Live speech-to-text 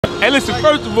Hey, listen,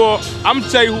 first of all, I'm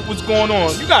gonna tell you what's going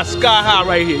on. You got Skyy High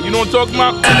right here. You know what I'm talking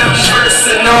about?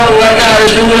 First and all I gotta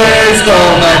do is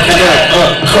call my connect.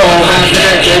 Call my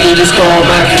connect, baby, just call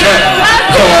my connect.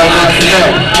 Call my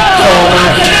connect. Call my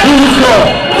connect. Who's call?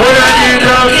 When I need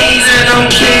them keys and them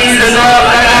keys, and all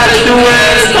I gotta do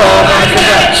is call my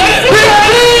connect.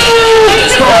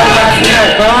 Call my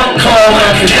connect, call my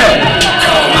connect.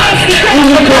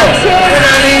 Who's call? When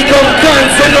I need them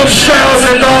guns and them shells,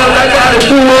 and all I gotta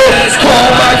do is call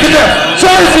my connect.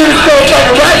 Jerzey is so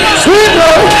fucking right. You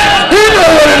know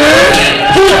what it is.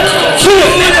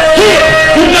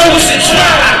 You know what's in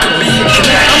trap. I could be your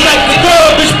connect. I'm like the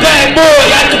garbage bag boy.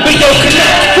 I could be your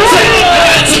connect.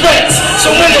 So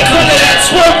when they come to that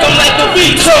twerk, I'm like a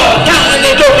retard. Counting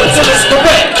it over till it's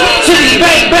correct. Chitty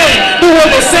bang bang, doing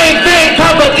the same thing.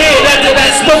 Complicated after that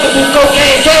smokable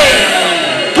cocaine gang.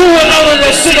 Doing all of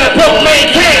that shit I broke man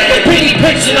can't. The pretty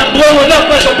picture, I'm blowing up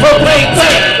like a propane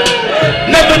tank.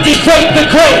 Never deflate the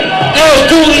great. L.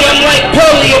 Dooley, I'm like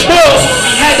Pearly and Boss.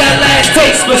 Had that last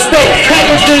taste mistake.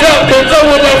 Packaged it up and throw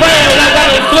it around. I got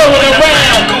it flowing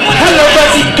around. Hello,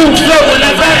 residue flowing.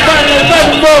 I got final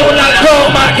level more when I call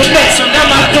my connect. So now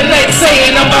my connect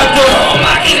saying I'm about to call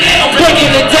my connect. I'm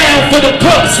breaking it down for the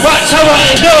punks. Watch how I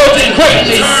indulge in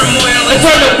greatness. I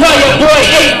turn the choir boy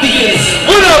atheist.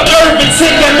 What up,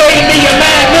 Irvington? You made me a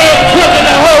madman. Plugging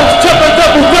the hoes, jumping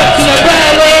double dutch in the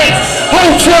badlands.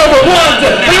 Hotel Rwanda.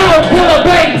 I don't pull a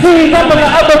bank team up on the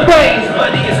other banks.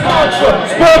 Sports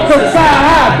from Skyy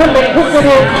High. Put the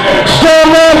cooking in. Show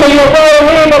man with your roll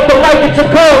hand up the mic at your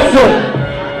concert.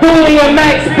 Dooley and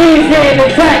Max B's getting the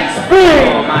tax free.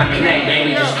 Call my connect,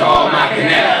 baby, just call my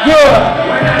connect. Yeah.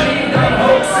 When I need them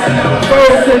hooks and them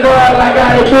first and all I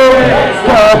gotta do is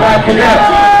call my connect.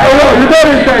 Hey, yo, you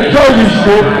notice that Jersey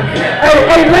shit?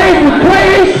 Hey, Lazy, play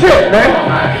his shit, man.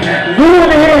 You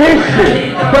wanna hear his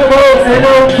shit? But hooks and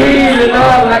no keys and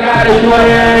all I gotta do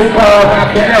is call my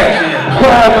connect.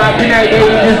 Call my connect,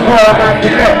 baby, just call my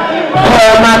connect.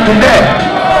 Call my connect.